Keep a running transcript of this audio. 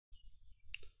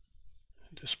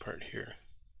this part here.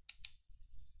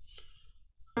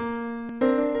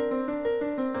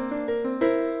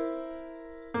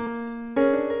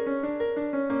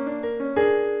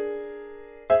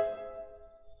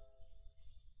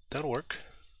 That'll work.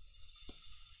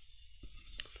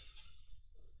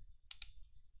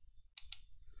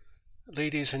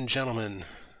 Ladies and gentlemen,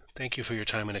 thank you for your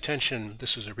time and attention.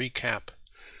 This is a recap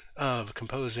of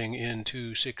composing in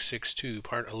 2662,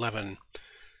 Part 11,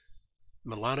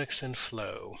 Melodics and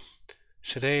Flow.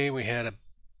 Today we had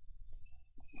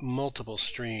multiple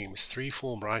streams, 3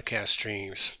 full broadcast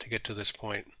streams to get to this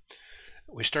point.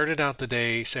 We started out the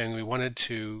day saying we wanted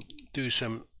to do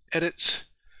some edits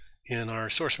in our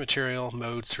source material,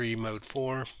 mode 3, mode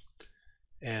 4,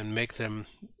 and make them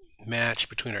match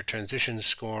between our transition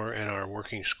score and our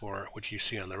working score, which you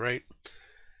see on the right.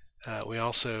 We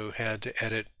also had to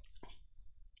edit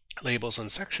labels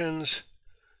and sections.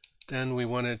 Then we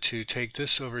wanted to take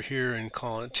this over here and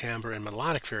call it timbre and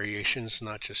melodic variations,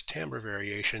 not just timbre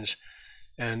variations.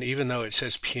 And even though it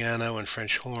says piano and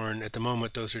French horn, at the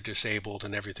moment those are disabled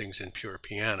and everything's in pure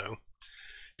piano,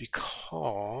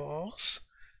 because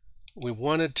we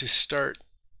wanted to start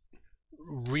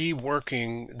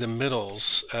reworking the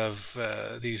middles of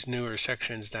these newer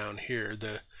sections down here,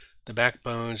 the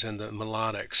backbones and the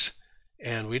melodics,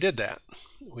 and we did that.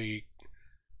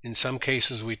 In some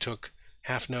cases we took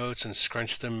half notes and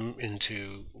scrunched them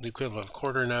into the equivalent of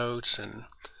quarter notes, and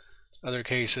other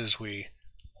cases we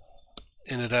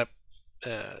ended up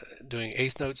doing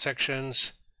eighth note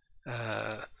sections.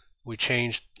 We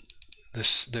changed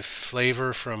the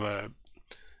flavor from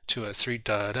to a 3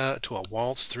 da da to a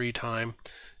waltz 3 time,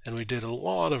 and we did a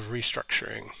lot of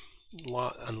restructuring,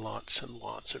 lots and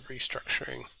lots of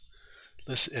restructuring,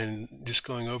 and just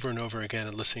going over and over again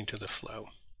and listening to the flow.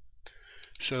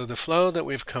 So the flow that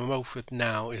we've come up with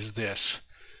now is this.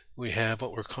 We have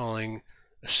what we're calling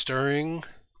a stirring,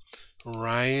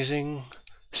 rising,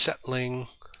 settling,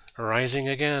 rising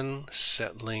again,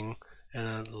 settling,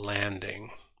 and a landing.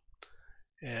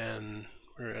 And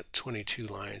we're at 22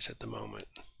 lines at the moment.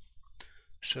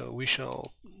 So we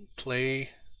shall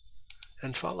play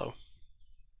and follow.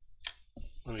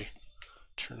 Let me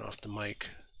turn off the mic.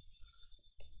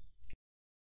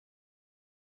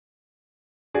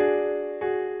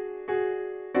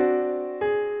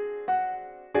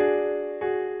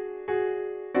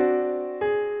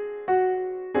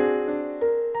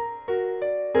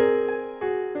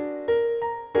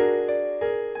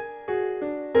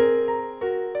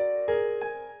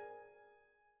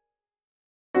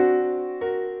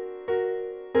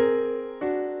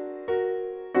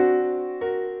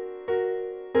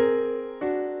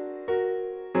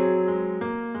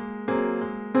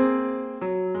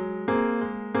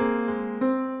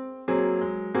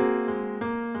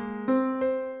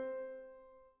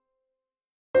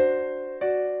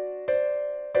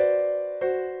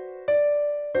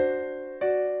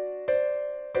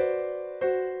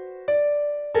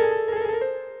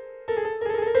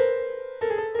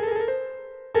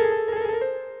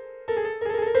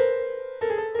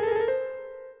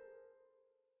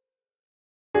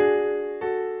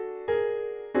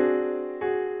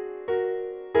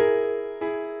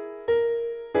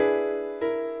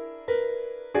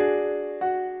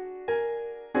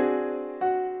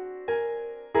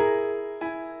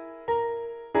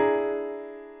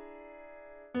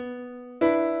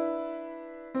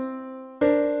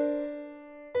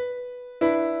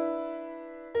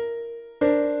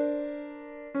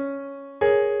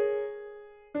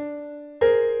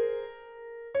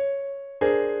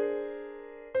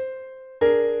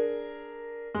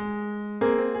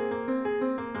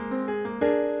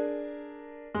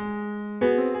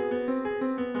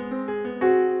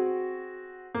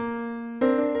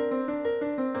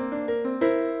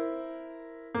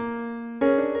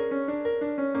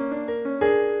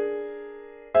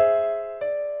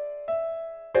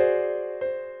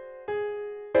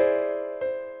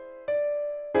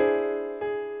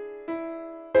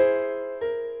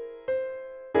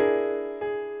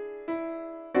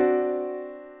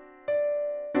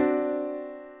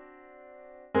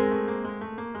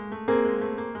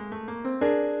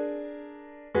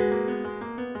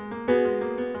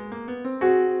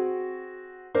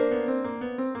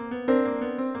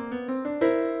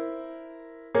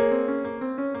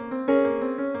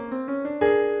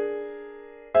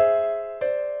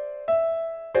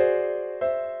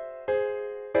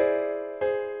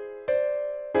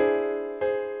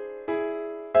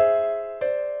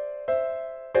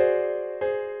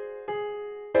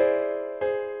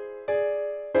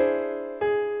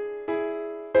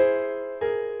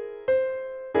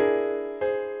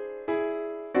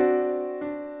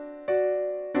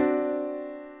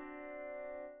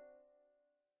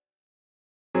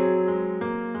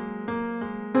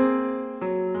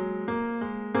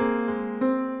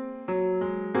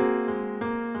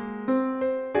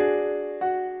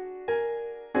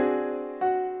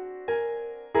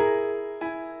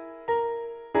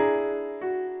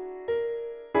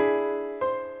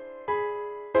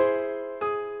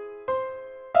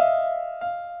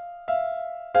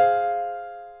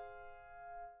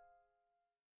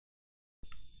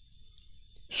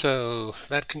 So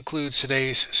that concludes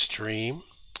today's stream.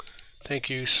 Thank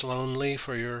you, Sloan Lee,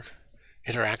 for your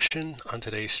interaction on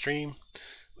today's stream.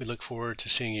 We look forward to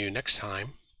seeing you next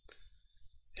time.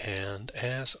 And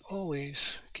as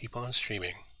always, keep on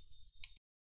streaming.